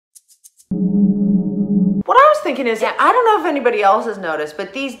What I was thinking is, I don't know if anybody else has noticed,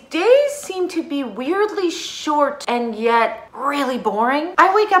 but these days seem to be weirdly short and yet really boring.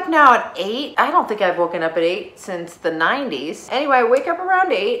 I wake up now at 8. I don't think I've woken up at 8 since the 90s. Anyway, I wake up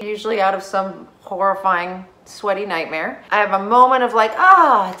around 8, usually out of some horrifying sweaty nightmare. I have a moment of like,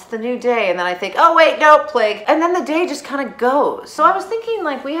 it's the new day. And then I think, oh wait, no, plague. And then the day just kind of goes. So I was thinking,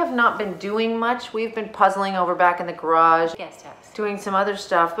 like, we have not been doing much. We've been puzzling over back in the garage. Yes. Doing some other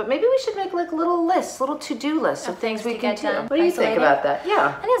stuff, but maybe we should make like little lists, little to-do lists of things we can do. What do you think about that?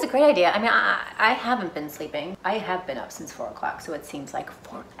 Yeah. I think it's a great idea. I mean, I haven't been sleeping. I have been up since 4 o'clock, so it seems like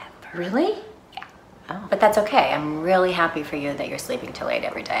forever. Really? Yeah. Oh. But that's okay. I'm really happy for you that you're sleeping till 8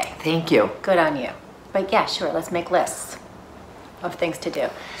 every day. Thank you. Good on you. But yeah, sure, let's make lists of things to do.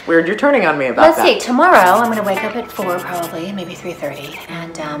 It's weird you're turning on me about that. Let's see, tomorrow I'm gonna wake up at 4 probably, maybe 3:30,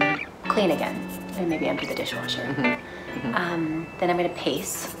 and clean again, and maybe empty the dishwasher. Then I'm gonna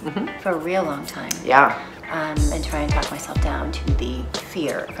pace for a real long time. Yeah. And try and talk myself down to the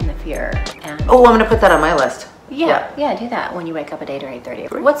fear, And oh, I'm gonna put that on my list. Yeah, do that when you wake up at 8 or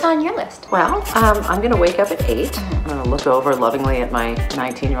 8:30. What's on your list? Well, I'm gonna wake up at 8. I'm gonna look over lovingly at my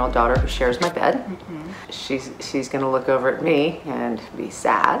 19-year-old daughter who shares my bed. She's gonna look over at me and be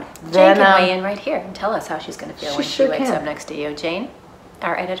sad. Jane can weigh in right here and tell us how she's gonna feel when she wakes can. up next to you. Jane,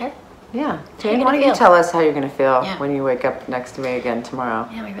 our editor. Yeah. Jane, why don't you tell us how you're gonna feel when you wake up next to me again tomorrow?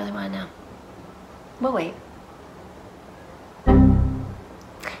 Yeah, we really want to know. We'll wait.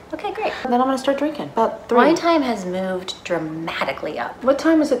 Okay, great. And then I'm gonna start drinking. About 3. Wine time has moved dramatically up. What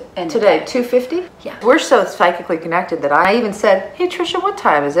time is it today? 2:50? Yeah. We're so psychically connected that I even said, hey Tricia, what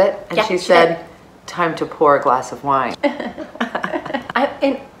time is it? And she said, time to pour a glass of wine.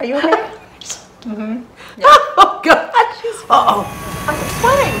 Are you okay? Yeah. Oh God. I'm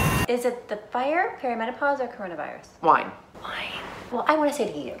sweating. Is it the fire, perimenopause, or coronavirus? Wine. Well, I want to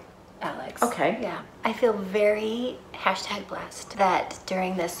say to you, Alex. Okay. Yeah. I feel very #blessed that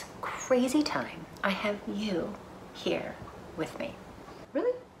during this crazy time, I have you here with me.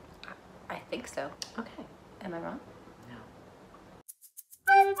 Really? I think so. Okay. Am I wrong?